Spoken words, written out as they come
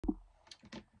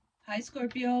Hi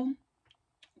Scorpio,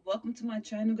 welcome to my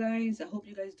channel guys. I hope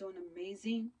you guys doing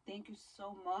amazing. Thank you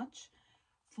so much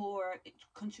for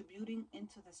contributing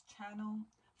into this channel,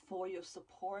 for your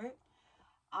support.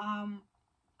 Um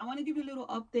I want to give you a little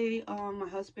update on my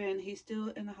husband. He's still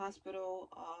in the hospital.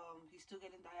 He's still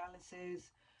getting dialysis.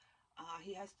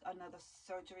 He has another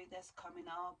surgery that's coming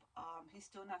up. He's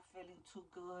still not feeling too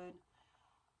good.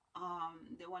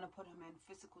 They want to put him in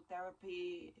physical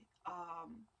therapy.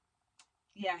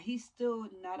 Yeah, he's still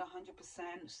not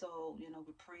 100%. So,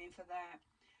 we're praying for that.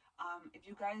 If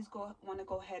you guys want to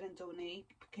go ahead and donate,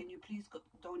 can you please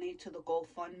donate to the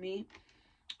GoFundMe?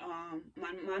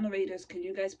 My moderators, can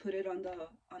you guys put it on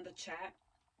the chat?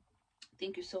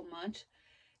 Thank you so much.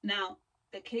 Now,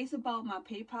 the case about my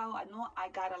PayPal, I know I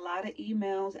got a lot of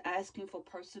emails asking for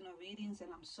personal readings, and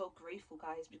I'm so grateful,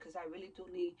 guys, because I really do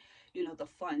need, the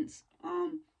funds.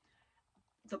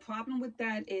 The problem with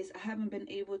that is I haven't been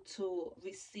able to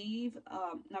receive,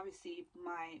 not receive,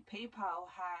 my PayPal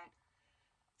had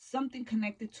something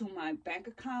connected to my bank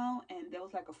account, and there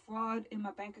was like a fraud in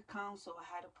my bank account, so I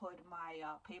had to put my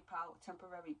PayPal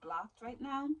temporary blocked right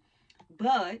now.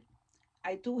 But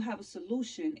I do have a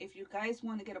solution. If you guys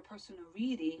want to get a personal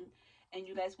reading and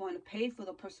you guys want to pay for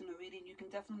the personal reading, you can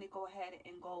definitely go ahead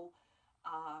and go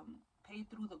pay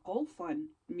through the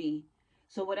GoFundMe.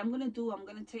 So what I'm going to do, I'm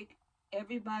going to take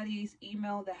everybody's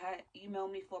email that had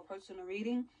emailed me for a personal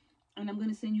reading, and I'm going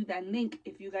to send you that link.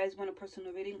 If you guys want a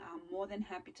personal reading, I'm more than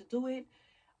happy to do it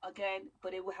again,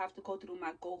 but it will have to go through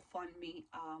my GoFundMe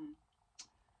how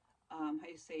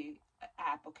you say,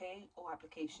 app, okay, or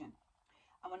application.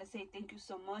 I want to say thank you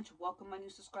so much. Welcome my new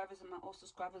subscribers and my old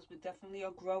subscribers. We definitely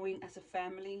are growing as a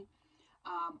family.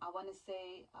 I want to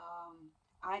say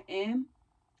I am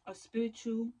a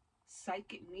spiritual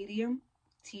psychic medium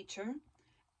teacher.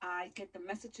 I get the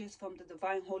messages from the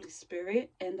divine Holy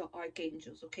Spirit and the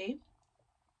archangels, okay?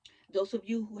 Those of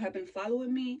you who have been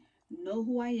following me know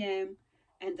who I am,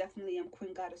 and definitely I'm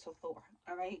Queen Goddess Hathor,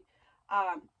 all right?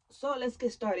 So let's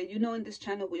get started. In this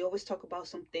channel, we always talk about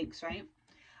some things, right?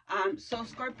 So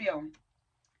Scorpio,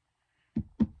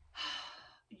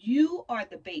 you are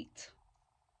the bait,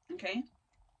 okay?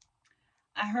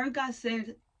 I heard God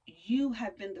said you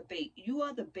have been the bait. You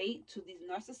are the bait to these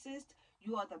narcissists.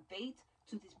 You are the bait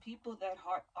to these people that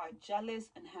are jealous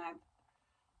and have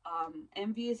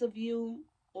envious of you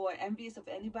or envious of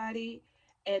anybody.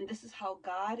 And this is how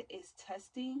God is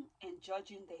testing and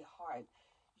judging their heart.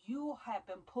 You have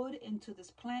been put into this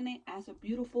planet as a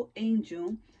beautiful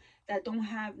angel that don't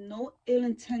have no ill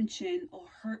intention or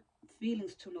hurt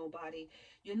feelings to nobody.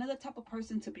 You're not the type of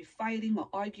person to be fighting or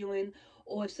arguing,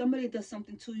 or if somebody does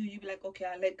something to you, you be like, okay,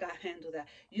 I'll let God handle that.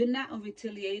 You're not a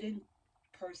retaliating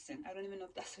person. I don't even know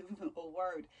if that's even a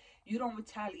word. You don't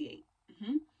retaliate.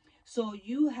 So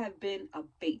you have been a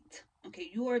bait. Okay,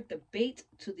 you are the bait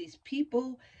to these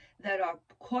people that are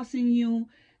causing you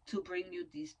to bring you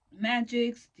these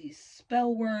magics, these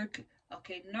spell work.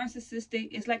 Okay, narcissistic.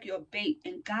 It's like you're a bait,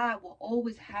 and God will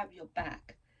always have your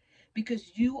back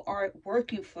because you are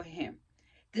working for Him.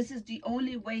 This is the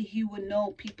only way He will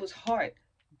know people's heart,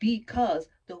 because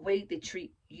the way they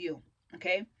treat you.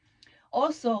 Okay.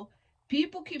 Also,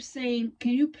 people keep saying,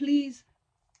 "Can you please,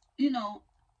 you know,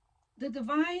 the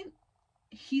divine,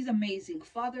 He's amazing.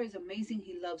 Father is amazing.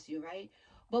 He loves you, right?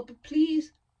 But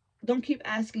please don't keep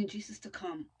asking Jesus to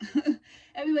come."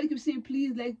 Everybody keeps saying,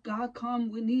 please let God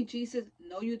come. We need Jesus.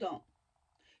 No, you don't.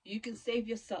 You can save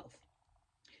yourself.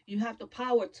 You have the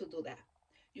power to do that.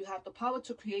 You have the power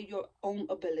to create your own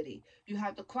ability. You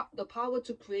have the power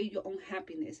to create your own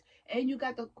happiness. And you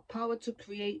got the power to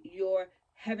create your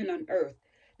heaven on earth.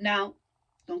 Now,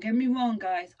 don't get me wrong,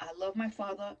 guys. I love my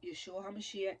Father, Yeshua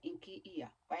HaMashiach, Inki Iya,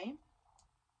 right?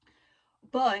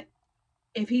 But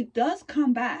if he does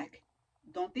come back,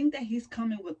 don't think that he's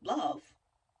coming with love.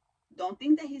 Don't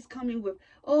think that he's coming with,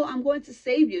 oh, I'm going to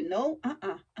save you. No,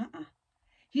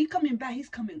 He coming back, he's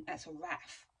coming as a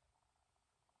wrath.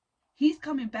 He's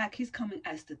coming back, he's coming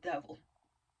as the devil.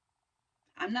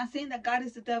 I'm not saying that God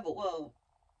is the devil. Well,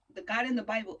 the God in the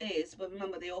Bible is, but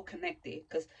remember, they're all connected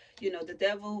because, the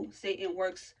devil, Satan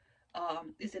works,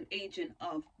 is an agent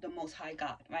of the Most High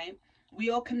God, right? We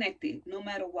all connected, no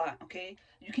matter what, okay?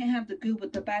 You can't have the good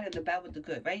with the bad and the bad with the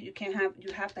good, right? You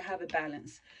have to have a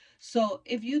balance. So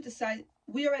if you decide,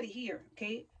 we're already here,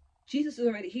 okay? Jesus is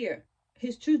already here.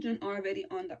 His children are already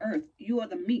on the earth. You are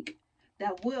the meek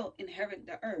that will inherit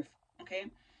the earth, okay?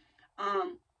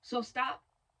 So stop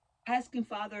asking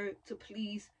Father to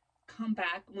please come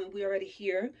back when we're already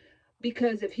here,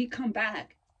 because if he come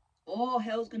back, all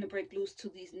hell's going to break loose to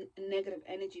these negative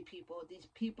energy people, these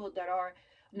people that are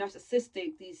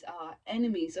narcissistic, these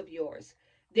enemies of yours.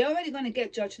 They're already going to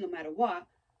get judged no matter what.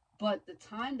 But the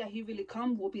time that he really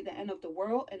comes will be the end of the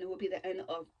world, and it will be the end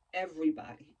of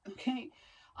everybody. Okay.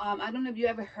 I don't know if you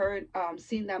ever heard,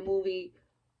 seen that movie,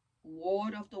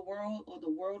 Ward of the World, or The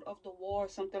World of the War,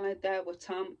 something like that, with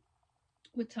Tom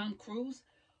Cruise.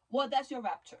 Well, that's your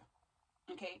rapture.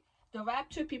 Okay. The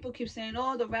rapture, people keep saying,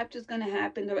 oh, the rapture's going to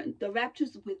happen. The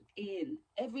rapture's within.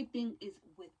 Everything is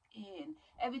within.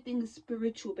 Everything is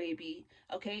spiritual, baby.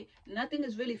 Okay. Nothing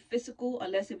is really physical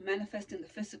unless it manifests in the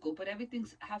physical, but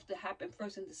everything's have to happen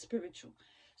first in the spiritual.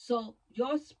 So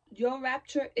your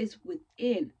rapture is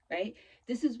within, right?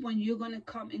 This is when you're going to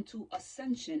come into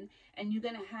ascension, and you're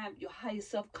going to have your higher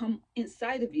self come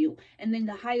inside of you, and then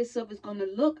the higher self is going to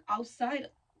look outside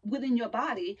within your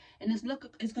body, and it's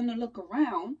going to look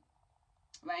around,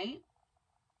 right?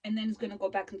 And then it's going to go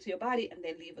back into your body and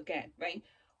then leave again, right?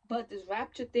 But this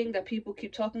rapture thing that people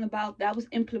keep talking about, that was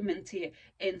implemented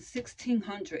in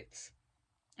 1600s.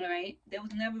 All right, there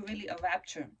was never really a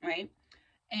rapture, right?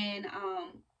 And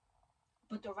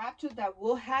but the rapture that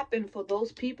will happen for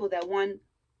those people that want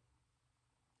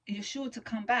Yeshua to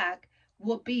come back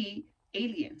will be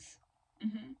aliens.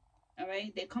 Mm-hmm. All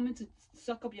right, they're coming to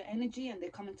suck up your energy, and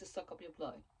they're coming to suck up your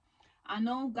blood. I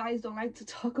know guys don't like to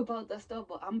talk about that stuff,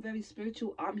 but I'm very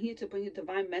spiritual. I'm here to bring you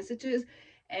divine messages,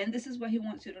 and this is what he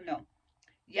wants you to know.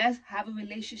 Yes, have a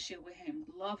relationship with him,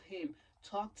 love him,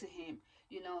 talk to him,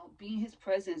 be in his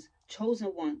presence, chosen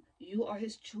one. You are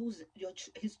his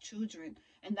his children,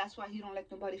 and that's why he don't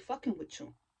like nobody fucking with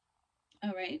you.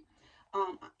 All right.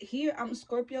 Here I'm a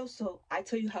Scorpio, so I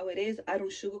tell you how it is. I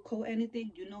don't sugarcoat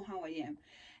anything. You know how I am.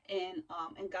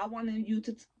 And God wanted you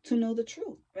to know the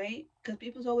truth, right? Because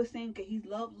people's always saying, okay, he's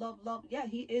love, love, love. Yeah,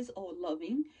 he is all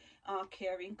loving,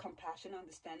 caring, compassion,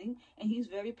 understanding, and he's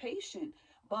very patient.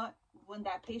 But when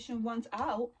that patient runs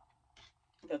out,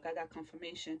 look, I got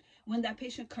confirmation. When that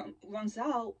patient runs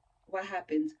out, what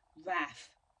happens? Wrath,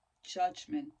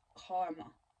 judgment, karma.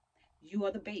 You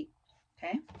are the bait.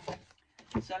 Okay.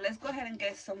 So let's go ahead and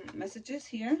get some messages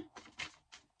here.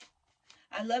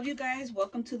 I love you guys.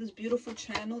 Welcome to this beautiful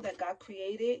channel that God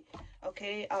created.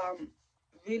 Okay.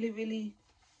 Really, really,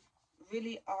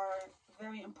 really are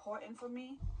very important for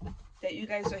me that you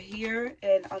guys are here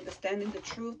and understanding the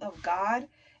truth of God.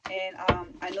 And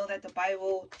I know that the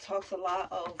Bible talks a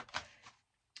lot of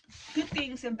good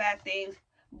things and bad things,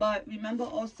 but remember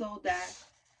also that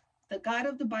the God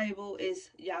of the Bible is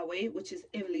Yahweh, which is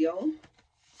Elio,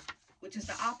 which is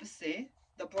the opposite,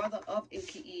 the brother of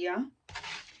Inki'ia,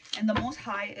 and the Most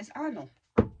High is Anu.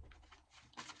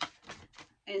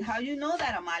 And how you know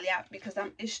that, Amalia? Because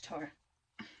I'm Ishtar.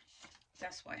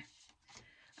 That's why.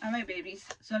 All right, babies.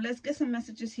 So let's get some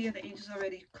messages here. The angel's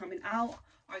already coming out.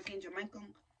 Archangel Michael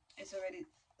is already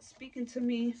speaking to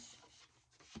me.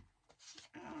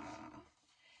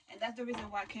 And that's the reason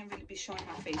why I can't really be showing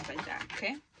my face like that,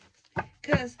 okay?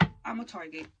 Because I'm a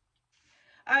target.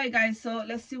 All right, guys. So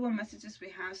let's see what messages we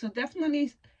have. So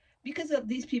definitely, because of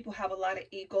these people have a lot of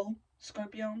ego,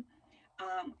 Scorpio.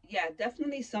 Yeah,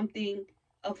 definitely something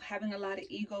of having a lot of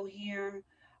ego here.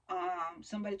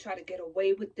 Somebody try to get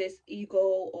away with this ego,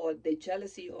 or the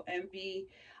jealousy or envy.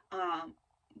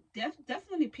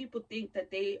 Definitely people think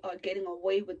that they are getting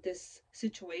away with this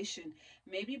situation.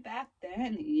 Maybe back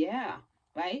then, yeah,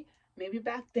 right? Maybe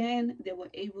back then they were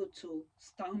able to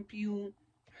stomp you,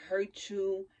 hurt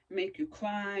you, make you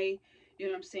cry, you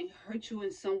know what I'm saying? Hurt you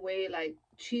in some way, like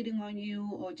cheating on you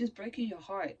or just breaking your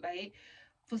heart, right?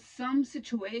 For some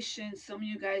situations, some of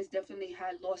you guys definitely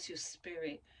had lost your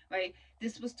spirit, right?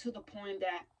 This was to the point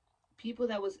that people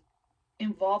that was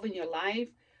involved in your life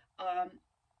um,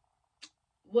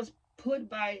 was put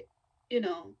by, you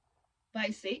know, by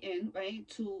Satan, right?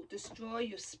 To destroy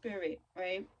your spirit,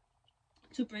 right?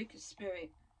 To break your spirit.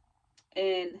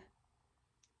 And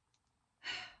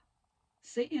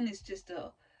Satan is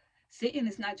Satan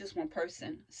is not just one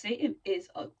person. Satan is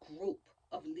a group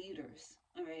of leaders,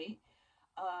 all right?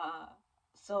 Uh,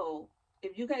 so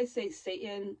if you guys say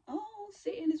Satan, oh,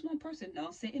 Satan is one person.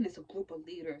 No, Satan is a group of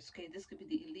leaders. Okay, this could be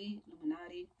the elite,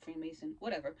 Illuminati, Freemason,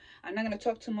 whatever. I'm not gonna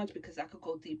talk too much because I could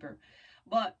go deeper.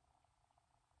 But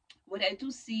what I do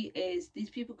see is these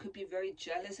people could be very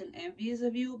jealous and envious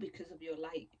of you because of your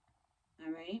light.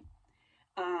 All right.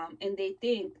 And they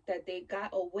think that they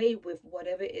got away with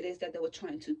whatever it is that they were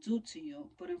trying to do to you,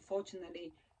 but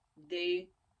unfortunately, they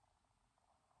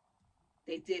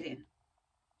didn't.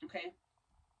 Okay,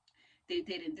 they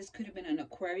didn't. This could have been an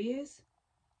Aquarius,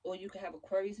 or you could have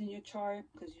Aquarius in your chart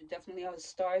because you definitely have a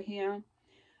star here.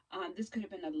 This could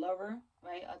have been a lover,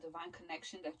 right? A divine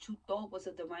connection that you thought was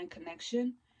a divine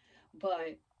connection,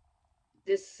 but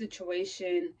this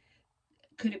situation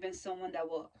Could have been someone that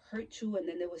will hurt you, and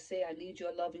then they would say, I need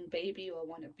your loving baby, or I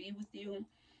want to be with you.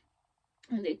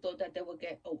 And they thought that they would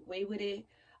get away with it.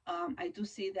 I do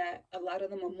see that a lot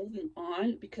of them are moving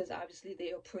on because obviously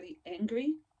they are pretty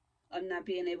angry of not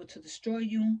being able to destroy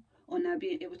you, or not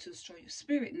being able to destroy your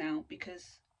spirit now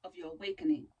because of your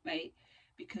awakening, right?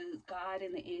 Because God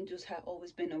and the angels have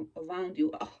always been around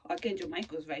you. Oh, Archangel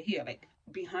Michael's right here, like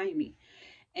behind me.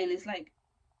 And it's like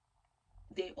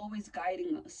they always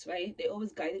guiding us, right? They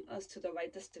always guiding us to the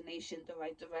right destination, the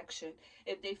right direction.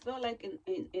 If they feel like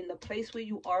in the place where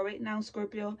you are right now,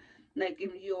 Scorpio, like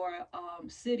in your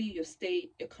city, your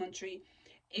state, your country,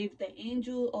 if the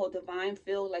angel or divine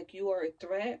feel like you are a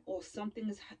threat or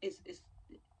something is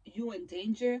you in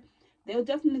danger, they're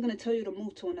definitely going to tell you to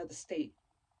move to another state.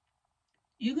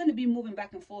 You're going to be moving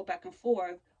back and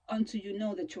forth until you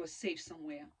know that you're safe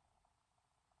somewhere.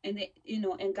 And they,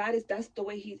 and God is, that's the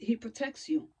way he protects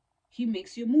you. He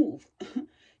makes you move.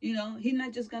 He's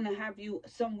not just gonna have you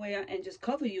somewhere and just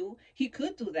cover you. He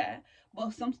could do that,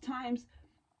 but sometimes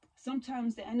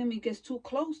the enemy gets too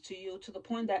close to you to the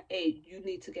point that, hey, you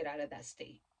need to get out of that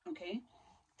state. Okay,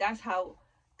 that's how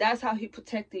he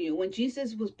protected you. When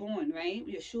Jesus was born, right?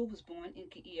 Yeshua was born in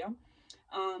Kiev.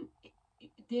 um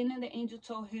then the angel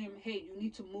told him, hey, you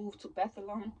need to move to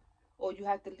Bethlehem, or you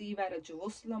have to leave out of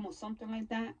Jerusalem or something like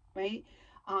that, right?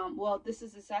 Well, this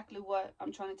is exactly what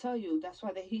I'm trying to tell you. That's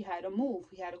why that he had to move.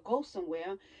 He had to go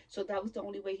somewhere. So that was the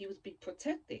only way he was being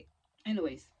protected.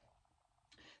 Anyways,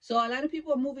 so a lot of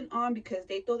people are moving on because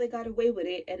they thought they got away with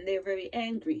it and they're very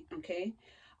angry, okay?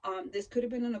 This could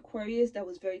have been an Aquarius that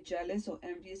was very jealous or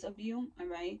envious of you, all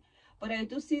right? But I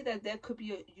do see that there could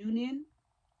be a union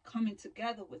coming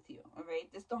together with you, all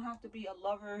right? This don't have to be a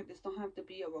lover. This don't have to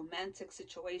be a romantic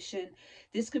situation.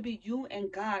 This could be you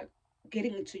and God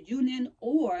getting into union,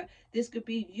 or this could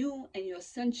be you and your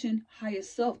ascension higher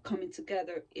self coming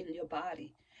together in your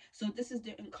body. So this is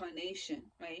the incarnation,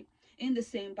 right? In the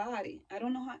same body. I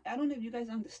don't know if you guys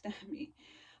understand me.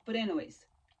 But anyways,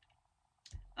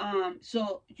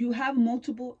 so you have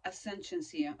multiple ascensions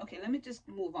here. Okay, let me just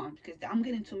move on because I'm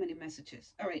getting too many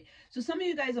messages. All right, so some of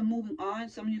you guys are moving on.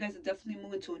 Some of you guys are definitely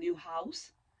moving to a new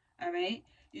house. All right,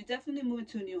 you're definitely moving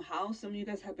to a new house. Some of you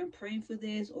guys have been praying for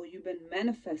this, or you've been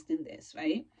manifesting this,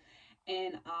 right?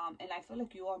 And I feel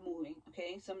like you are moving.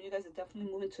 Okay, some of you guys are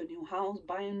definitely moving to a new house,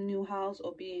 buying a new house,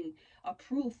 or being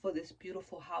approved for this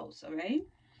beautiful house. All right,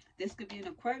 this could be an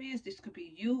Aquarius. This could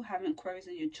be you having Aquarius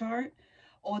in your chart.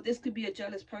 Or this could be a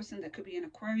jealous person that could be an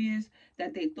Aquarius,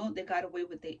 that they thought they got away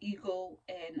with their ego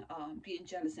and being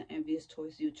jealous and envious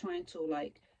towards you, trying to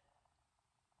like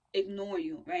ignore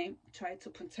you, right? Try to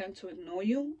pretend to ignore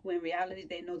you when in reality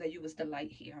they know that you was the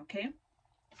light here, okay?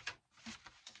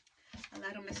 A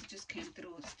lot of messages came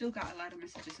through. Still got a lot of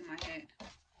messages in my head.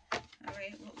 All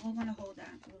right, we're gonna hold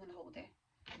that. We're gonna hold it.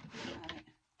 All right.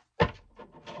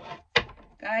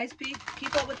 Guys,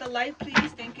 keep up with the light,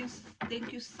 please. Thank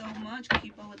you so much.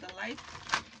 Keep up with the light.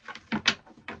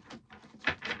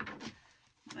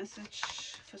 Message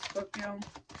for Scorpio.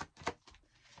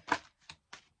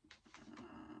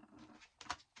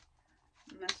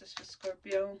 Message for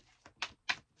Scorpio.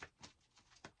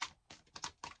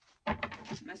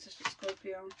 Message for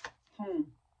Scorpio. Home.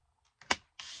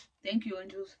 Thank you,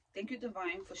 angels. Thank you,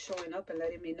 divine, for showing up and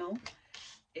letting me know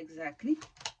exactly.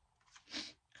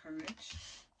 Courage.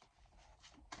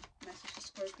 Message for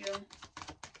Scorpio.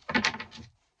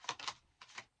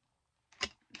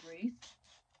 Breathe.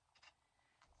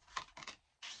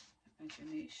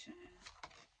 Imagination.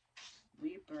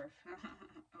 Rebirth.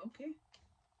 Okay.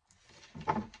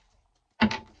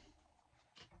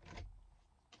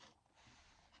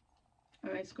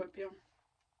 All right, Scorpio.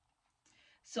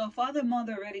 So Father,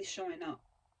 Mother already showing up.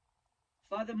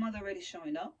 Father, Mother already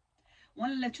showing up.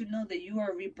 Want to let you know that you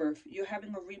are a rebirth. You're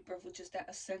having a rebirth, which is that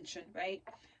ascension, right?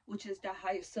 Which is that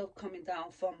higher self coming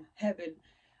down from heaven,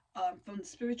 from the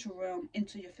spiritual realm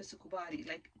into your physical body.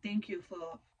 Like, thank you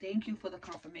for the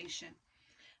confirmation.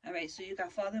 All right, so you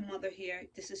got Father and Mother here.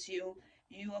 This is you.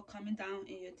 You are coming down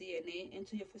in your DNA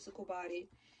into your physical body,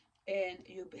 and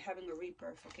you're having a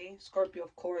rebirth, okay? Scorpio,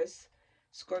 of course.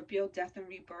 Scorpio, death and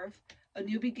rebirth. A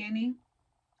new beginning,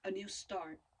 a new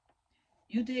start.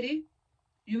 You did it.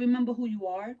 You remember who you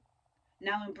are.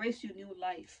 Now embrace your new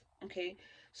life, okay?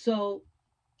 So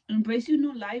embrace your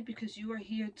new life because you are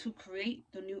here to create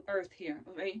the new earth here,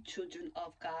 all right? Children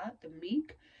of God, the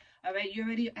meek. All right, you're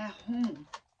already at home.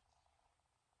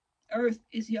 Earth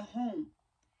is your home.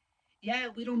 Yeah,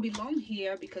 we don't belong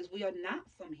here because we are not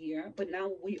from here, but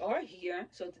now we are here,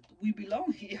 so we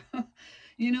belong here.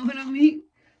 You know what I mean?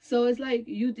 So it's like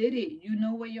you did it. You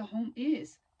know where your home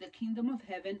is. The kingdom of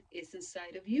heaven is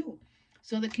inside of you.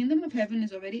 So the kingdom of heaven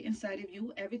is already inside of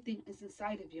you. Everything is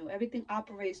inside of you. Everything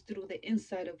operates through the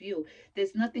inside of you.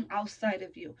 There's nothing outside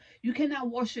of you. You cannot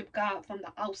worship God from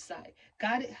the outside.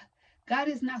 God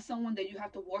is not someone that you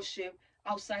have to worship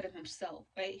outside of himself,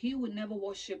 right? He would never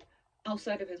worship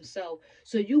outside of himself.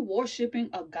 So you worshiping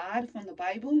a God from the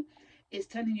Bible is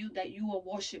telling you that you are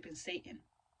worshiping Satan.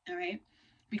 All right?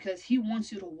 Because he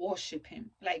wants you to worship him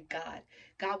like God.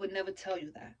 God would never tell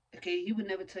you that. Okay? He would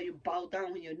never tell you bow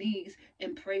down on your knees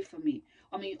and pray for me.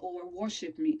 Or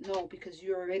worship me. No, because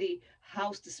you already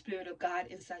house the Spirit of God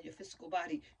inside your physical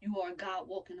body. You are God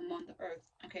walking among the earth.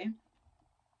 Okay?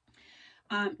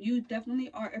 You definitely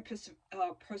are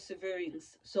a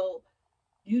perseverance. So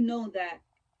you know that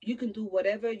you can do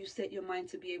whatever you set your mind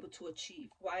to be able to achieve.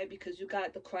 Why? Because you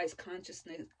got the Christ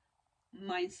consciousness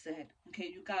mindset. Okay,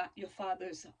 you got your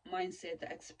father's mindset,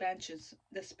 the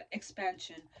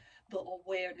expansion, the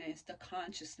awareness, the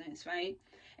consciousness, right?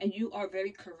 And you are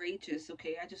very courageous.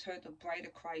 Okay, I just heard the bride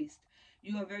of Christ.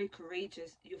 You are very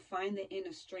courageous. You find the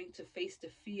inner strength to face the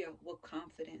fear with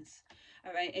confidence.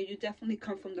 All right, and you definitely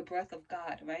come from the breath of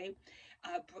God, right?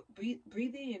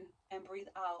 Breathe in and breathe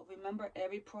out. Remember,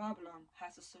 every problem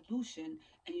has a solution,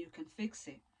 and you can fix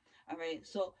it. All right,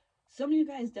 so some of you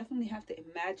guys definitely have to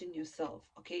imagine yourself,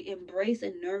 okay? Embrace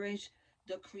and nourish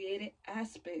the creative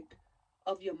aspect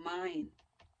of your mind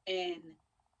and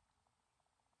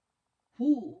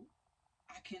who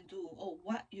I can do or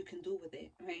what you can do with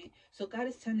it, right? So God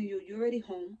is telling you, you're already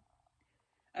home,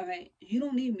 all right? You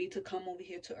don't need me to come over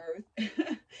here to earth,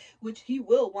 which he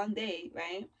will one day,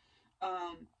 right?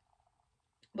 Um,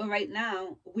 but right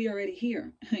now, we're already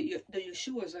here. The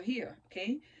Yeshuas are here,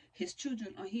 okay? His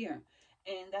children are here.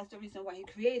 And that's the reason why he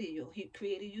created you. He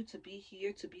created you to be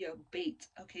here, to be a bait,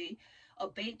 okay? A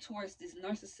bait towards these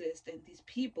narcissists and these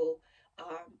people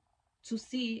to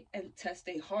see and test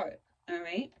their heart, all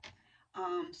right?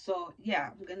 So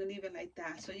yeah, I'm gonna leave it like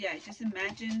that. So yeah, just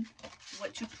imagine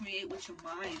what you create with your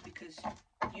mind, because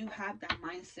you have that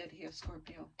mindset here,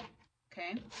 Scorpio,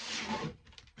 okay?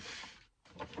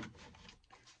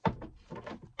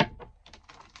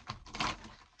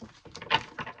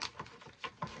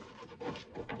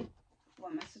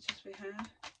 What messages we have?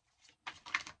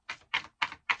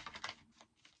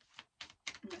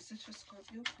 Message for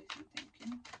Scorpio, please and thank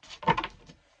you.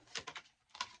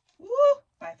 Woo!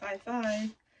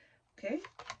 555. Okay.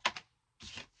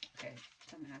 Okay.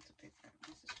 I'm gonna have to pick that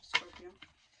message for Scorpio.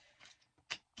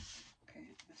 Okay.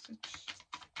 Message.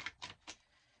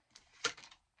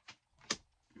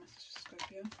 Message for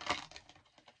Scorpio.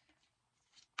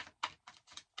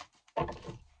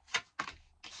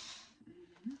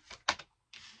 Mm-hmm.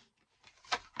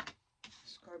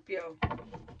 Scorpio.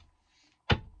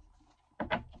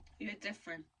 You're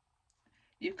different.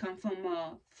 You come from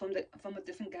a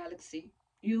different galaxy.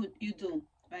 You do,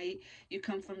 right? You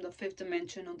come from the fifth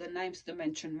dimension or the ninth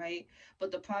dimension, right?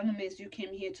 But the problem is you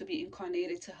came here to be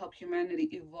incarnated to help humanity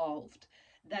evolve.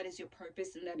 That is your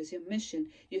purpose and that is your mission.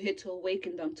 You're here to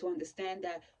awaken them to understand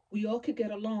that we all could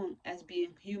get along as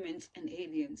being humans and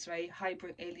aliens, right?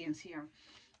 Hybrid aliens here.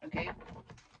 Okay?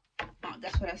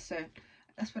 That's what I said.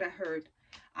 That's what I heard.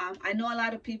 I know a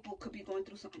lot of people could be going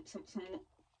through some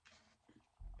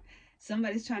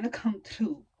somebody's trying to come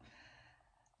through.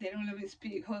 They don't let me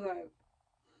speak. Hold on.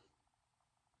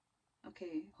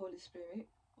 Okay, Holy Spirit,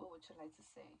 what would you like to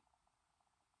say?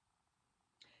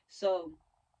 So,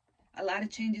 a lot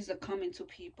of changes are coming to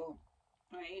people,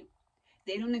 right?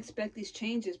 They don't expect these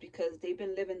changes because they've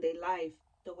been living their life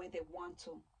the way they want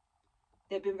to.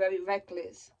 They've been very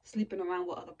reckless, sleeping around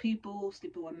with other people,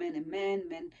 sleeping with men and men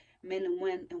and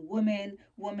women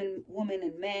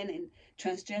and men, and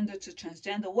transgender to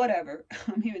transgender, whatever.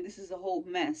 I'm hearing this is a whole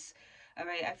mess. All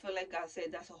right, I feel like God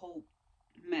said that's a whole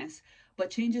mess. But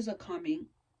changes are coming.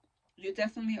 You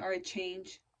definitely are a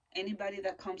change. Anybody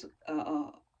that comes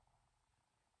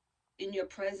in your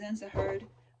presence, I heard,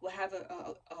 will have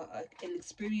an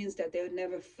experience that they would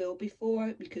never feel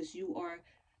before, because you are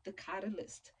the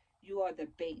catalyst. You are the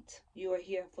bait. You are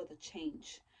here for the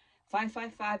change.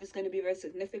 555 is going to be very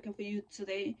significant for you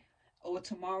today or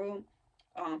tomorrow.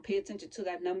 Pay attention to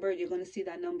that number. You're going to see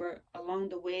that number along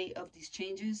the way of these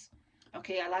changes.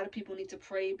 Okay, a lot of people need to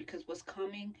pray because what's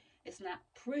coming is not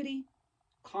pretty.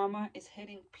 Karma is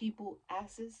hitting people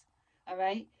asses, all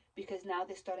right? Because now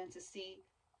they're starting to see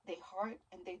their heart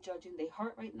and they're judging their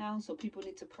heart right now. So people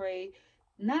need to pray,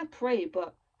 not pray,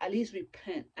 but at least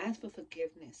repent, ask for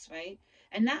forgiveness, right?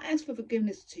 And not ask for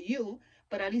forgiveness to you,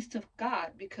 but at least to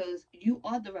God, because you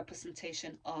are the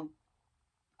representation of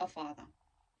a father.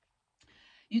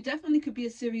 You definitely could be a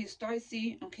serious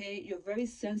starseed, okay? You're very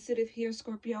sensitive here,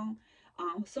 Scorpio.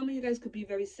 Some of you guys could be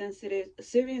very sensitive.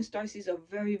 Syrian starseeds are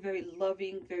very, very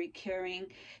loving, very caring.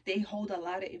 They hold a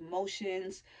lot of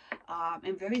emotions,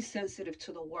 and very sensitive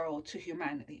to the world, to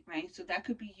humanity, right? So that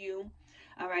could be you.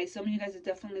 All right. Some of you guys are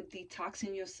definitely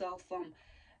detoxing yourself from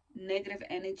negative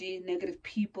energy, negative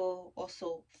people,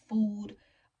 also food,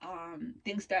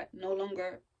 things that no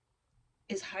longer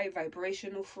is high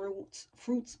vibrational fruits,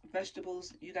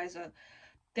 vegetables. You guys are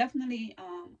definitely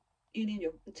eating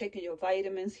your taking your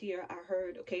vitamins here, I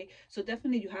heard. Okay, so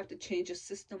definitely you have to change your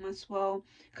system as well,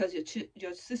 because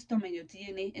your system and your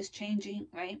DNA is changing,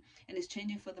 right? And it's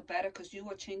changing for the better, because you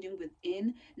are changing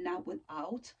within, not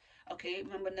without. Okay,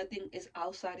 remember, nothing is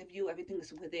outside of you, everything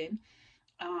is within.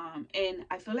 And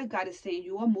I feel like God is saying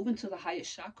you are moving to the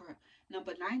highest chakra.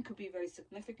 Number 9 could be very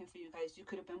significant for you guys. You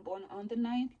could have been born on the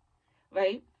 9th,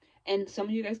 right? And some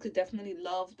of you guys could definitely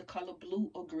love the color blue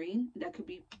or green. That could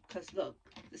be because, look,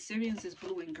 the Syrians is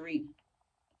blue and green.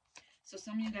 So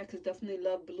some of you guys could definitely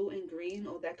love blue and green,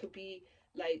 or that could be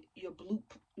like your blue.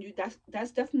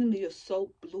 That's definitely your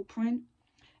soul blueprint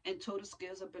and total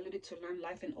skills, ability to learn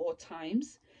life in all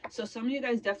times. So some of you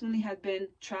guys definitely have been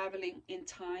traveling in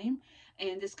time,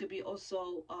 and this could be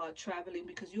also traveling,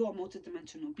 because you are a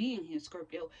multidimensional being here,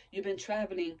 Scorpio. You've been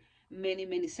traveling many,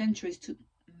 many centuries to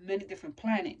many different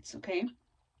planets, okay?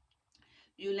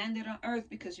 You landed on Earth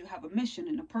because you have a mission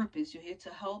and a purpose. You're here to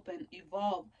help and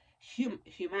evolve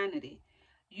humanity.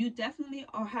 You definitely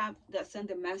are have the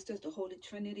Ascended Masters, the Holy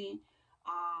Trinity,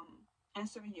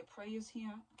 answering your prayers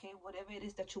here. Okay, whatever it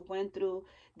is that you went through,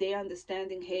 they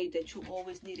understanding, hey, that you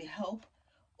always needed help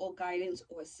or guidance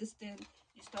or assistance.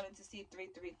 You're starting to see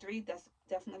 333. That's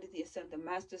definitely the Ascended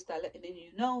Masters that letting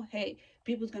you know, hey,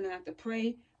 people's gonna have to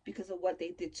pray because of what they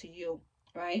did to you,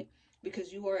 right?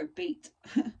 Because you are a bait.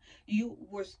 You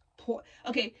were poor.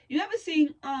 Okay, you ever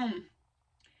seen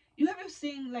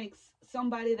like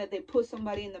somebody that they put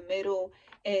somebody in the middle,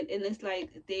 and it's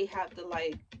like they have to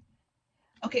like,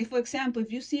 okay, for example,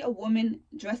 if you see a woman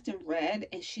dressed in red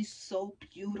and she's so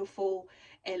beautiful,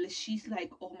 and she's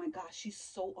like, oh my gosh, she's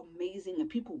so amazing, and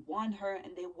people want her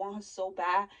and they want her so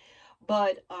bad,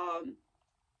 but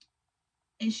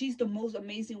and she's the most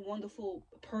amazing, wonderful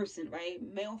person, right?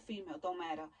 Male, female, don't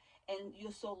matter. And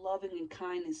you're so loving and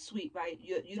kind and sweet, right?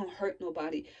 You don't hurt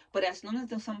nobody. But as long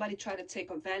as somebody try to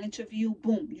take advantage of you,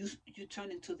 boom, you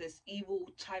turn into this evil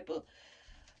type of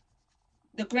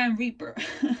the Grand Reaper,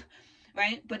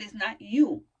 right? But it's not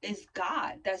you. It's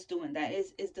God that's doing that.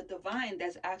 It's the divine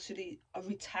that's actually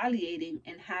retaliating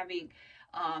and having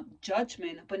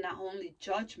judgment. But not only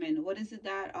judgment. What is it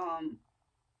that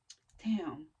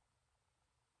damn,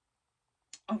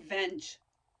 avenge?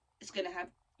 Is going to have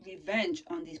revenge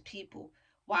on these people.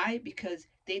 Why? Because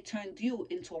they turned you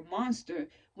into a monster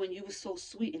when you were so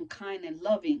sweet and kind and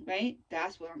loving, right?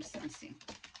 That's what I'm sensing.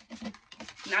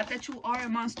 Not that you are a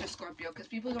monster, Scorpio, because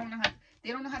people don't know how,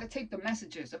 they don't know how to take the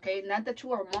messages, okay? Not that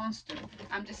you are a monster.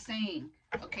 I'm just saying,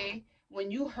 okay? When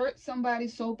you hurt somebody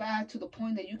so bad to the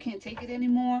point that you can't take it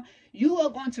anymore, you are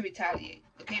going to retaliate,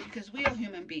 okay? Because we are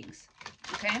human beings,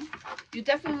 okay? You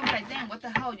definitely like, damn, what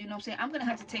the hell? You know what I'm saying? I'm going to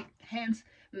have to take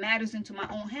matters into my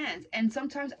own hands. And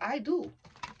sometimes I do.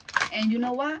 And you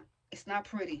know what? It's not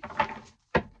pretty.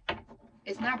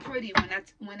 It's not pretty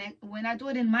when I do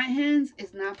it in my hands.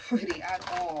 It's not pretty at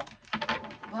all.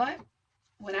 But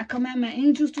when I command my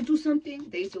angels to do something,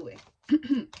 they do it.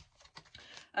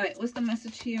 All right, what's the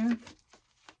message here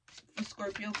for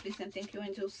Scorpio? Please and thank you,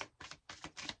 angels.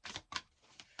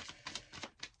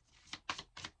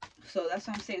 So that's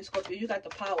what I'm saying, Scorpio. You got the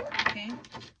power, okay? I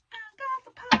got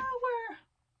the power.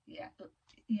 Yeah,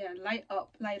 yeah. Light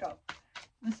up, light up.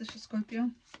 Message for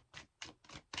Scorpio.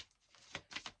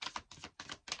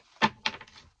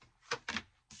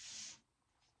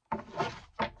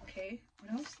 Okay,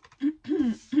 what else? All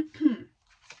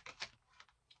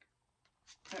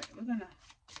right, we're gonna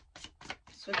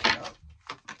switch it up.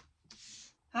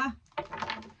 Huh?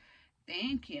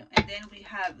 Thank you. And then we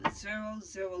have 000.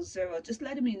 Just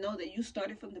letting me know that you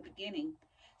started from the beginning.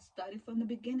 Started from the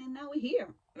beginning. Now we're here,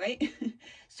 right?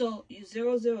 So you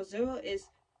 000 is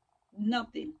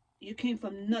nothing. You came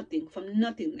from nothing, from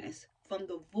nothingness, from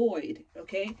the void.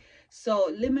 Okay. So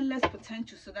limitless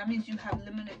potential. So that means you have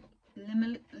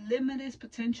limitless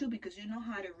potential, because you know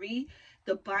how to read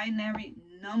the binary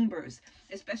numbers,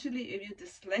 especially if you're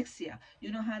dyslexia.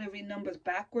 You know how to read numbers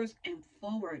backwards and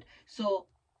forward. So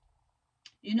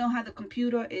you know how the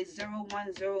computer is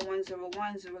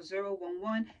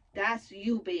 0101010011. That's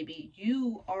you, baby.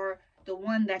 You are the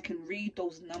one that can read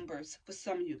those numbers for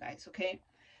some of you guys, okay?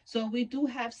 So we do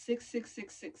have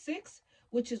 66666,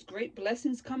 which is great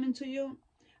blessings coming to you.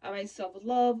 All right,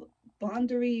 self-love,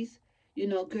 boundaries. you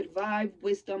know, good vibe,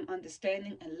 wisdom,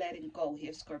 understanding, and letting go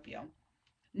here, Scorpio.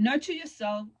 Nurture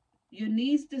yourself, your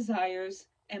needs, desires,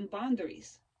 and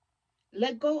boundaries.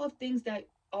 Let go of things that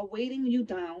are weighting you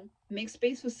down. Make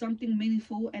space for something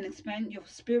meaningful and expand your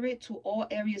spirit to all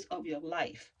areas of your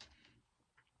life.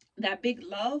 That big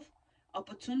love,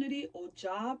 opportunity, or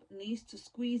job needs to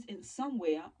squeeze in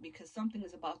somewhere because something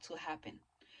is about to happen.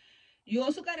 You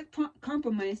also got to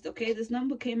compromise. Okay, this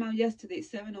number came out yesterday,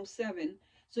 707.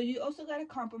 So you also got to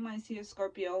compromise here,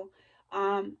 Scorpio.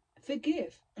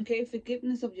 Forgive. Okay,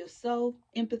 forgiveness of yourself,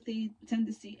 empathy,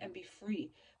 tendency, and be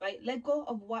free. Right, let go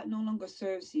of what no longer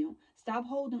serves you. Stop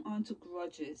holding on to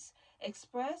grudges.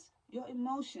 Express your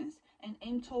emotions and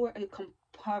aim toward a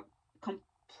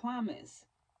compromise.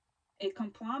 A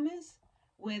compromise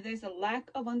where there's a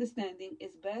lack of understanding,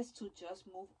 it's best to just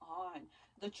move on.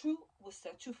 The truth will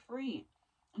set you free.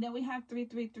 And then we have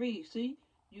 333. See,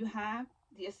 you have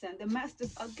the Ascended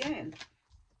Masters again.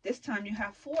 This time you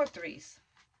have 4 threes.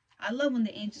 I love when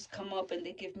the angels come up and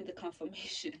they give me the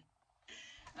confirmation.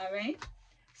 All right.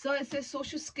 So it says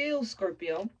social skills,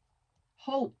 Scorpio.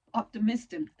 Hope,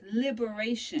 optimism,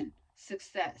 liberation,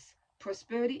 success,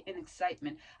 prosperity, and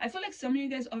excitement. I feel like some of you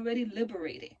guys already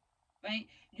liberated, right?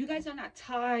 You guys are not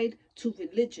tied to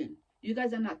religion. You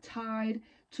guys are not tied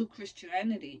to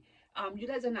Christianity. You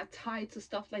guys are not tied to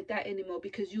stuff like that anymore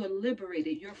because you are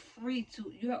liberated. You're free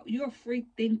to. You're a free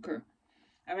thinker,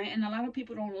 all right. And a lot of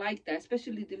people don't like that,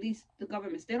 especially the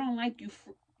governments. They don't like you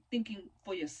thinking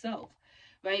for yourself,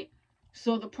 right?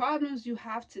 So the problems you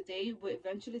have today will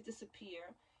eventually disappear.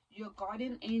 Your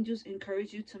guardian angels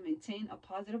encourage you to maintain a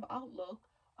positive outlook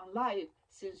on life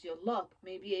since your luck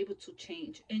may be able to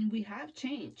change. And we have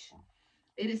changed.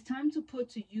 It is time to put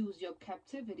to use your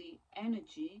captivity,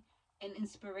 energy, and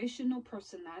inspirational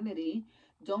personality.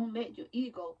 Don't let your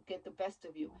ego get the best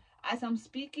of you. As I'm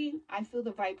speaking, I feel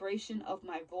the vibration of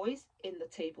my voice on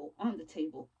the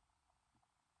table.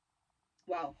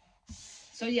 Wow.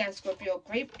 So yeah, Scorpio,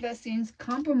 great blessings,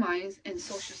 compromise, and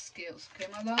social skills.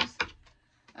 Okay, my loves?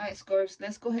 All right, Scorpios,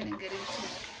 let's go ahead and get into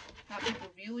how people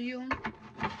view you.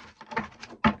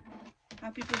 How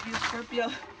people view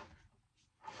Scorpio.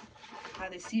 How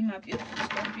they see my beautiful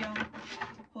Scorpio.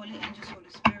 Holy angels, Holy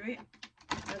Spirit.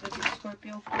 How they view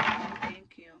Scorpio, please and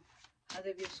thank you. How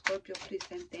they view Scorpio, please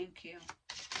and thank you.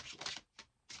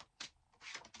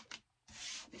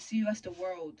 They see you as the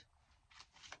world.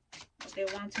 What they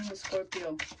want in a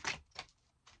Scorpio.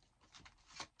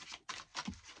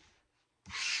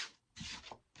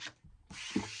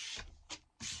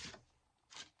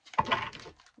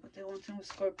 What they want in a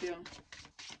Scorpio.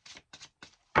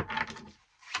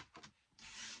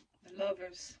 The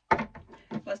Lovers.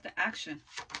 What's the action?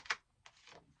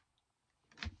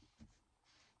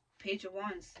 Page of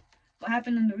Wands. What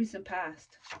happened in the recent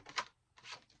past?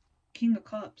 King of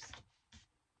Cups.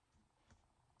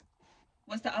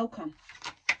 What's the outcome?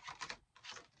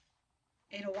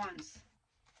 8 of Wands.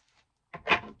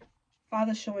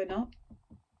 Father showing up.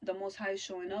 The Most High is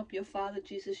showing up. Your Father,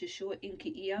 Jesus, Yeshua,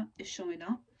 Inki'ia, is showing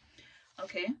up.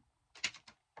 Okay.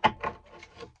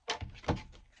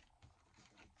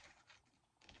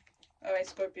 All right,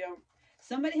 Scorpio.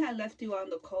 Somebody had left you on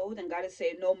the cold and God is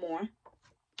saying no more.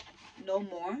 No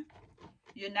more.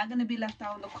 You're not going to be left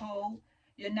out in the cold.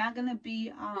 You're not going to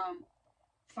be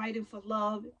fighting for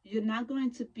love. You're not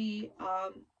going to be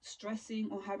stressing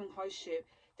or having hardship.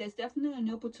 There's definitely a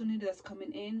new opportunity that's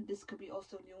coming in. This could be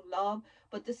also new love,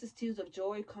 but this is tears of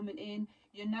joy coming in.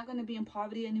 You're not going to be in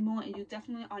poverty anymore, and you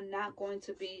definitely are not going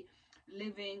to be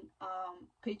living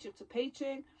paycheck to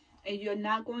paycheck, and you're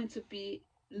not going to be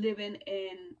living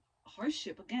in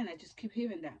hardship. Again, I just keep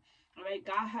hearing that. All right,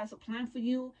 God has a plan for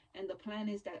you, and the plan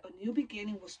is that a new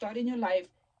beginning will start in your life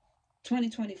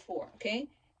 2024, okay?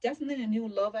 Definitely a new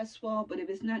love as well, but if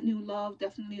it's not new love,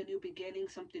 definitely a new beginning,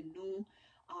 something new,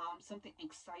 something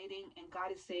exciting. And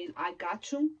God is saying, I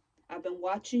got you. I've been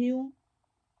watching you,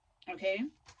 okay?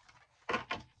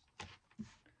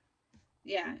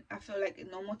 Yeah, I feel like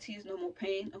no more tears, no more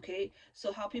pain, okay?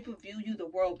 So how people view you, the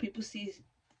world, people see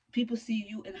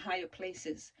you in higher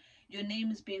places. Your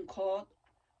name is being called,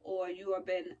 or you have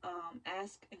been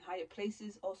asked in higher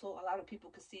places. Also, a lot of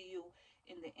people could see you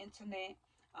in the internet.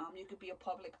 You could be a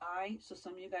public eye. So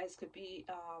some of you guys could be,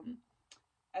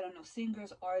 I don't know,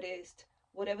 singers, artists,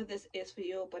 whatever this is for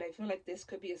you. But I feel like this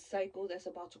could be a cycle that's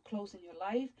about to close in your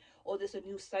life, or there's a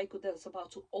new cycle that's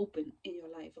about to open in your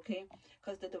life, okay?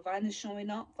 Because the divine is showing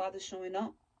up, Father's showing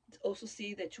up. Also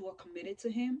see that you are committed to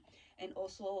him, and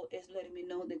also is letting me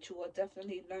know that you will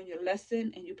definitely learn your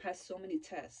lesson and you pass so many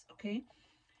tests, okay?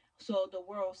 So the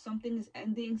world, something is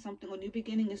ending, something, a new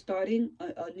beginning is starting,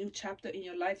 a new chapter in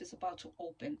your life is about to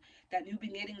open. That new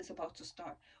beginning is about to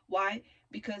start. Why?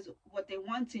 Because what they're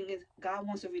wanting is, God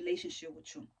wants a relationship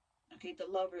with you. Okay, the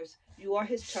lovers, you are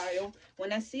his child.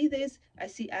 When I see this, I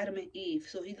see Adam and Eve.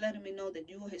 So he's letting me know that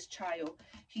you are his child.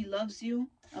 He loves you,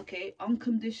 okay,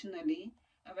 unconditionally.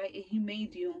 All right, and he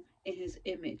made you in his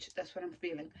image. That's what I'm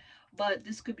feeling. But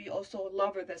this could be also a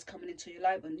lover that's coming into your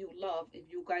life, a new love. If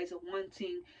you guys are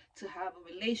wanting to have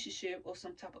a relationship or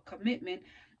some type of commitment,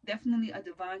 definitely a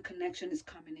divine connection is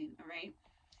coming in. All right.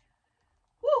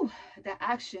 Woo, the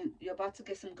action, you're about to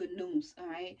get some good news. All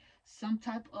right. Some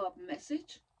type of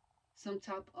message, some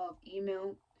type of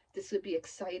email. This could be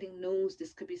exciting news.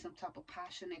 This could be some type of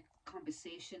passionate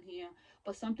conversation here,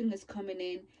 but something is coming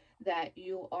in that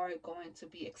you are going to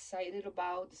be excited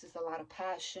about. This is a lot of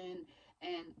passion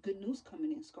and good news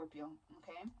coming in, Scorpio.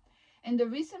 Okay. In the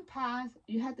recent past,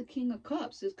 you had the King of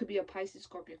Cups. This could be a Pisces,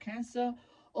 Scorpio, Cancer,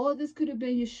 or this could have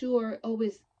been Yeshua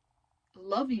always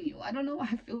loving you. I don't know why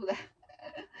I feel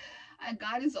that.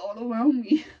 God is all around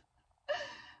me.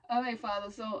 All right, Father.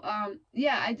 So,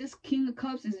 yeah, I just King of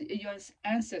Cups is your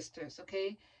ancestors.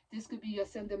 Okay, this could be your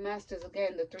ascended masters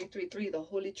again. The 333, the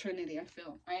Holy Trinity. I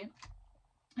feel right.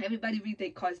 Everybody read their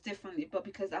cards differently, but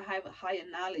because I have a higher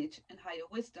knowledge and higher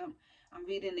wisdom, I'm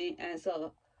reading it as a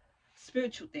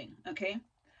spiritual thing. Okay.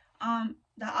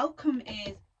 The outcome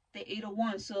is the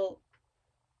 801. So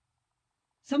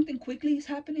something quickly is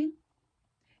happening.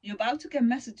 You're about to get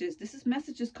messages. This is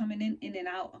messages coming in and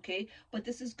out, okay? But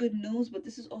this is good news. But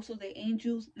this is also the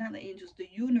angels, not the angels, the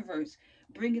universe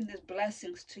bringing these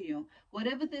blessings to you.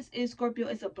 Whatever this is, Scorpio,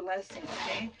 is a blessing,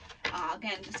 okay?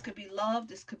 Again, this could be love,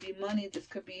 this could be money, this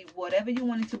could be whatever you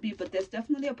want it to be. But there's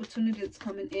definitely opportunity that's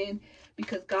coming in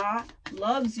because God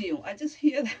loves you. I just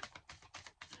hear that.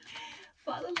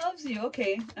 Father loves you.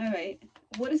 Okay, all right.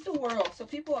 What is the world? So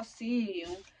people are seeing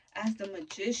you as the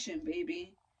magician,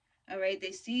 baby. All right,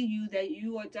 they see you that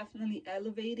you are definitely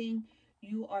elevating.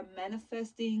 You are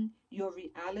manifesting your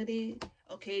reality.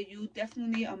 Okay, you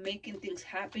definitely are making things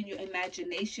happen. Your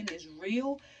imagination is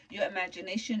real. Your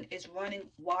imagination is running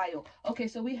wild. Okay,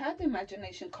 so we had the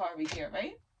imagination card right here,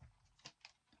 right?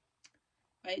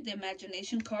 Right, the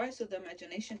imagination card. So the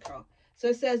imagination card. So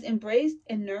it says embrace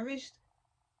and nourish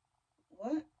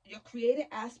what your creative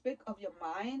aspect of your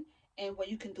mind and what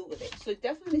you can do with it. So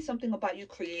definitely something about you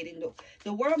creating.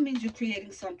 The world means you're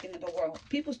creating something in the world.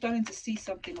 People starting to see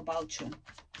something about you.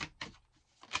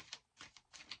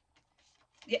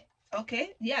 Yeah.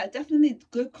 Okay. Yeah, definitely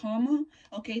good karma.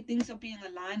 Okay, things are being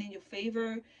aligned in your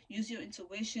favor. Use your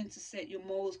intuition to set your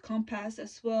morals compass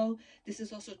as well. This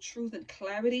is also truth and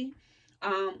clarity.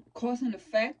 Cause and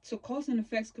effect. So cause and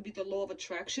effects could be the law of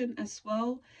attraction as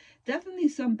well. Definitely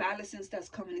some balances that's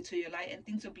coming into your life, and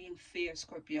things are being fair,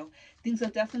 Scorpio. Things are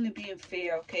definitely being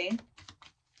fair, okay?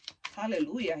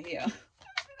 Hallelujah here.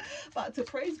 About to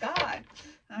praise God.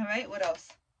 All right, what else?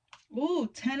 Ooh,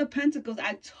 10 of Pentacles.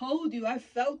 I told you, I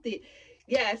felt it.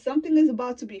 Yeah, something is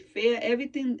about to be fair.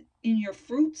 Everything in your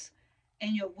fruits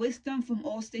and your wisdom from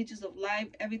all stages of life,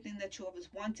 everything that you always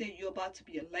wanted, you're about to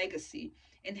be a legacy.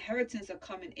 Inheritance are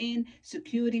coming in,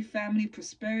 security, family,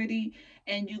 prosperity,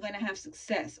 and you're going to have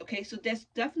success. Okay, so there's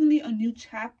definitely a new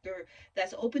chapter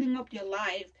that's opening up your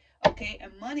life. Okay,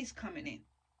 and money's coming in.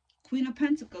 Queen of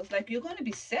Pentacles, like you're going to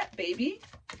be set, baby.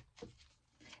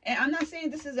 And I'm not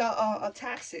saying this is a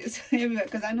taxes,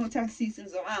 because I know tax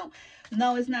season's around.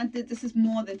 No, it's not. This is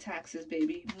more than taxes,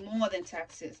 baby. More than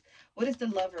taxes. What is the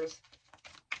Lovers?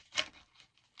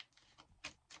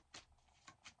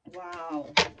 Wow.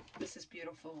 This is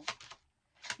beautiful.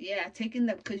 Yeah, taking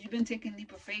that, because you've been taking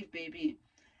leap of faith, baby.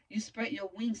 You spread your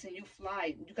wings and you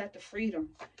fly. You got the freedom.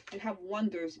 You have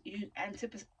wonders. You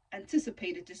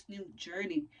anticipated this new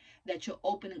journey that you're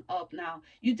opening up now.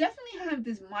 You definitely have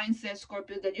this mindset,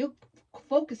 Scorpio, that you're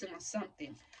focusing on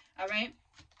something. All right.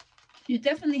 You're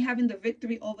definitely having the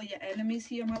victory over your enemies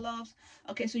here, my loves.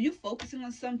 Okay, so you're focusing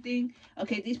on something.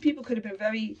 Okay, these people could have been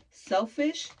very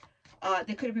selfish.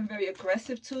 They could have been very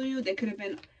aggressive to you. They could have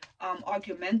been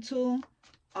argumental.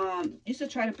 Used to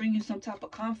try to bring you some type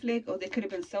of conflict, or they could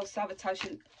have been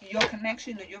self-sabotaging your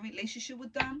connection or your relationship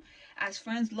with them as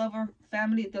friends, lover,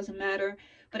 family. It doesn't matter.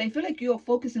 But I feel like you're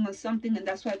focusing on something, and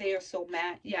that's why they are so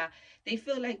mad. Yeah, they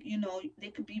feel like, you know, they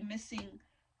could be missing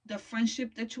the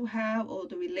friendship that you have, or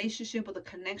the relationship, or the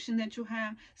connection that you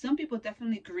have. Some people are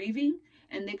definitely grieving,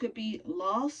 and they could be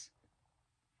lost,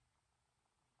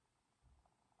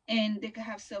 and they could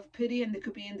have self-pity, and they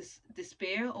could be in this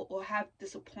despair, or have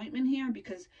disappointment here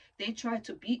because they tried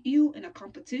to beat you in a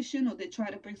competition, or they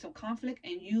tried to bring some conflict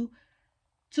and you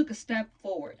took a step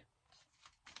forward.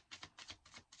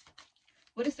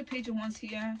 What is the Page of Wands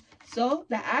here? So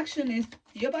the action is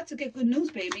you're about to get good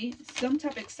news, baby. Some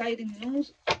type of exciting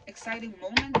news, exciting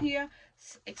moment here,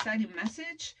 exciting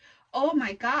message. Oh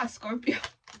my God, Scorpio.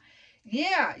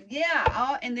 Yeah,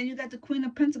 yeah. And then you got the Queen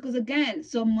of Pentacles again.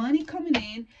 So money coming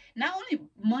in, not only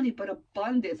money, but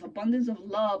abundance, abundance of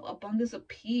love, abundance of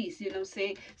peace. You know what I'm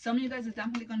saying? Some of you guys are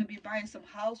definitely going to be buying some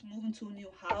house, moving to a new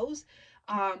house.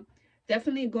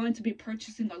 Definitely going to be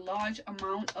purchasing a large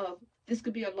amount of, this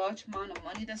could be a large amount of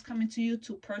money that's coming to you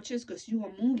to purchase because you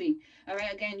are moving. All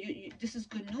right. Again, this is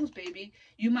good news, baby.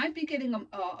 You might be getting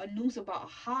a news about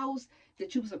a house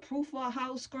that you was approved for a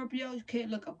house, Scorpio. You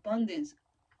can't look abundance.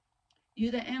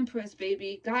 You're the Empress,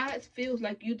 baby. God feels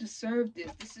like you deserve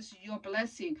this. This is your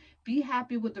blessing. Be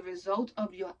happy with the result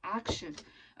of your action.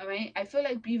 All right. I feel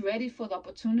like be ready for the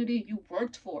opportunity you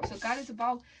worked for. So God is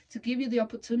about to give you the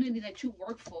opportunity that you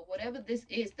work for, whatever this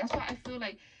is. That's why I feel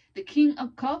like the King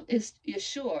of Cups is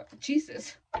Yeshua,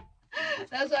 Jesus.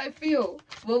 That's how I feel.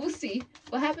 Well, we'll see.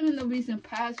 What happened in the recent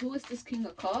past? Who is this King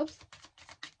of Cups?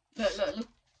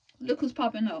 Look who's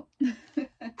popping up.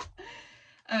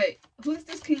 All right, who is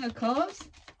this King of Cups?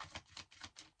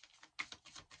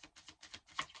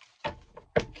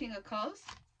 King of Cups.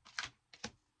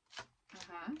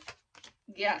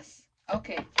 Yes.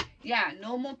 Okay. Yeah.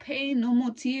 No more pain. No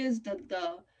more tears. The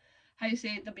how you say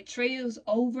it, the betrayal is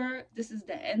over. This is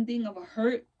the ending of a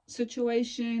hurt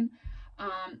situation.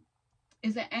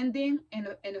 Is an ending and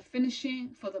a finishing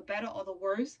for the better or the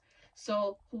worse.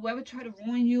 So whoever tried to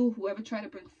ruin you, whoever tried to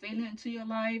bring failure into your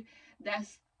life,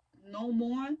 that's no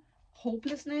more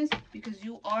hopelessness because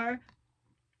you are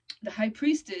the high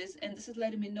priestess, and this is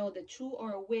letting me know that you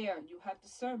are aware, you have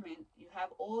discernment, you have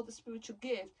all the spiritual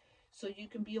gifts, so you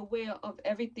can be aware of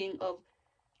everything, of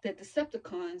the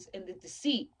Decepticons and the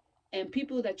deceit and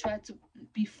people that try to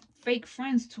be fake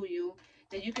friends to you,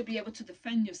 that you could be able to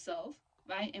defend yourself,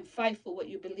 right, and fight for what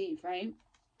you believe, right,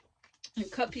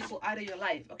 and cut people out of your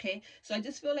life. Okay, so I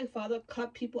just feel like Father,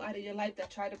 cut people out of your life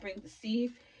that try to bring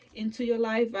deceit into your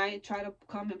life, right, try to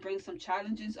come and bring some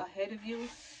challenges ahead of you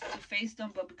to face them,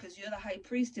 but because you're the high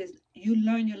priestess, you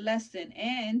learn your lesson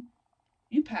and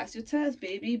you pass your test,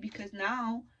 baby, because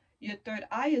now your third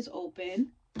eye is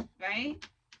open, right,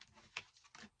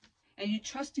 and you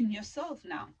trust in yourself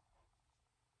now.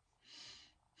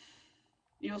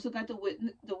 You also got the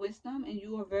wisdom, and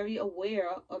you are very aware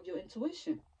of your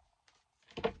intuition.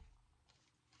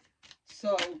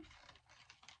 So,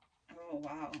 oh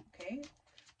wow, okay,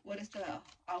 what is the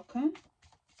outcome?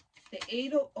 The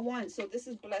 8 of Wands. So this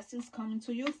is blessings coming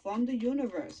to you from the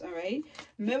universe. All right,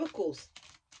 miracles,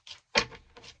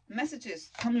 messages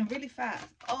coming really fast.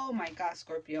 Oh my God,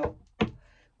 Scorpio.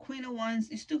 Queen of Wands,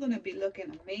 you're still going to be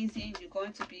looking amazing. You're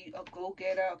going to be a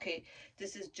go-getter. Okay,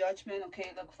 this is judgment.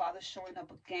 Okay, look, Father's showing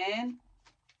up again.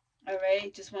 All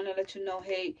right, just want to let you know,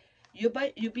 hey,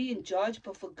 you're being judged,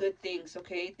 but for good things.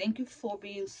 Okay, thank you for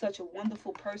being such a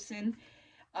wonderful person.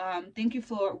 Thank you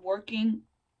for working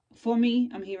for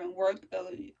me. I'm hearing work.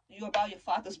 You're about your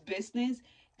Father's business.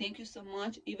 Thank you so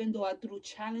much. Even though I threw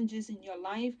challenges in your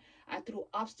life, I threw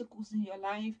obstacles in your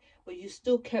life, but you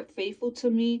still kept faithful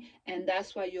to me, and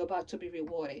that's why you're about to be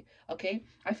rewarded. Okay,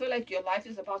 I feel like your life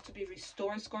is about to be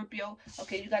restored, Scorpio.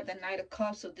 Okay, you got the Knight of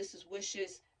Cups, so this is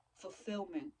wishes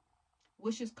fulfillment,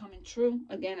 wishes coming true.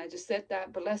 Again, I just said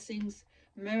that. Blessings,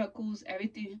 miracles,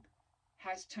 everything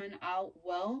has turned out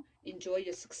well. Enjoy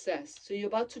your success. So you're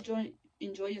about to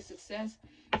enjoy your success.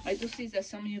 I do see that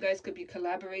some of you guys could be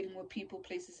collaborating with people,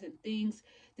 places, and things.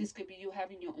 This could be you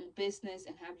having your own business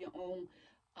and have your own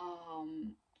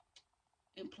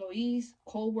employees,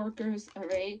 co-workers. All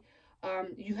right,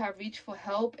 you have reached for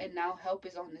help, and now help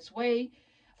is on its way.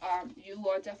 You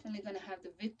are definitely going to have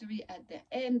the victory at the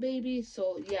end, baby.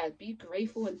 So yeah, be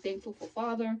grateful and thankful for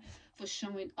Father for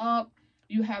showing up.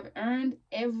 You have earned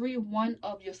every one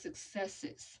of your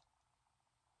successes.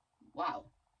 Wow.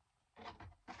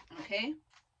 Okay.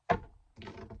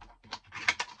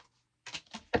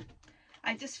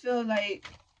 I just feel like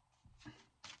I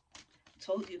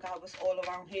told you God was all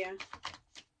around here.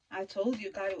 I told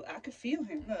you God, I could feel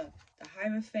him. Look, the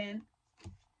Hierophant.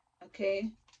 Okay.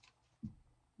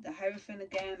 The Hierophant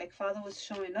again, like Father was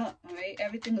showing up. All right.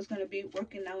 Everything is going to be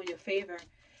working now in your favor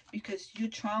because you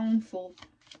triumphal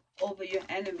over your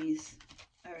enemies.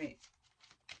 All right.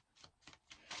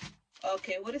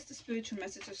 Okay, what is the spiritual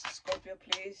message of Scorpio,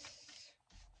 please?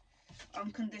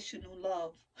 Unconditional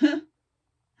love.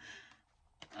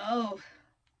 Oh,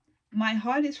 my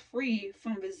heart is free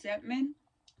from resentment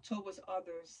towards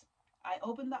others. I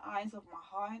open the eyes of my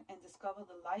heart and discover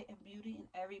the light and beauty in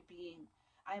every being.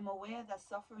 I am aware that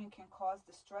suffering can cause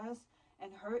distress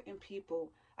and hurting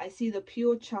people. I see the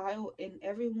pure child in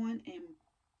everyone and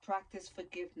practice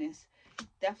forgiveness.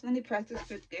 Definitely practice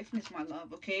forgiveness, my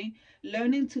love, okay?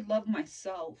 Learning to love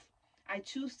myself. I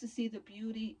choose to see the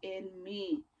beauty in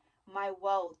me. My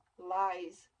wealth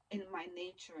lies in my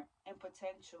nature and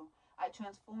potential. I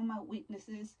transform my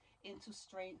weaknesses into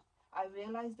strength. I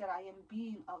realize that I am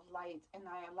being of light and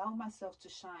I allow myself to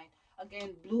shine.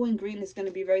 Again, blue and green is going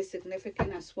to be very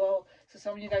significant as well. So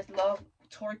some of you guys love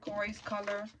turquoise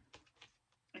color.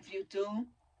 If you do,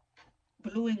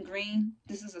 blue and green,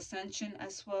 this is ascension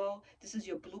as well. This is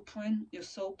your blueprint, your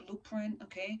soul blueprint.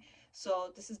 Okay,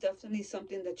 so this is definitely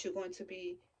something that you're going to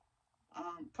be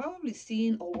probably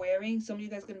seeing or wearing. Some of you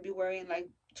guys are going to be wearing like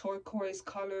turquoise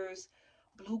colors,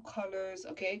 blue colors.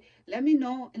 Okay, let me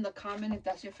know in the comment if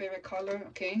that's your favorite color.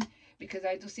 Okay, because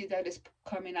I do see that it's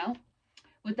coming out.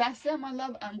 With that said, my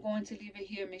love, I'm going to leave it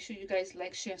here. Make sure you guys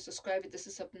like, share, and subscribe if this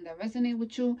is something that resonates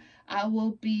with you. I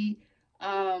will be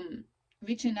um,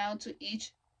 reaching out to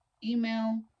each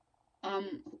email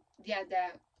um, yeah,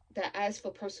 that asks for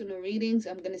personal readings.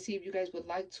 I'm gonna see if you guys would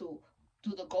like to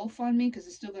do the GoFundMe because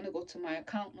it's still gonna go to my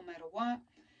account no matter what.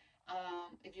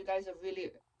 If you guys are really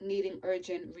needing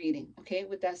urgent reading. Okay,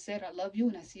 with that said, I love you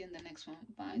and I see you in the next one.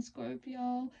 Bye,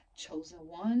 Scorpio. Chosen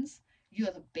ones.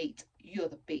 You're the bait. You're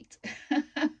the bait.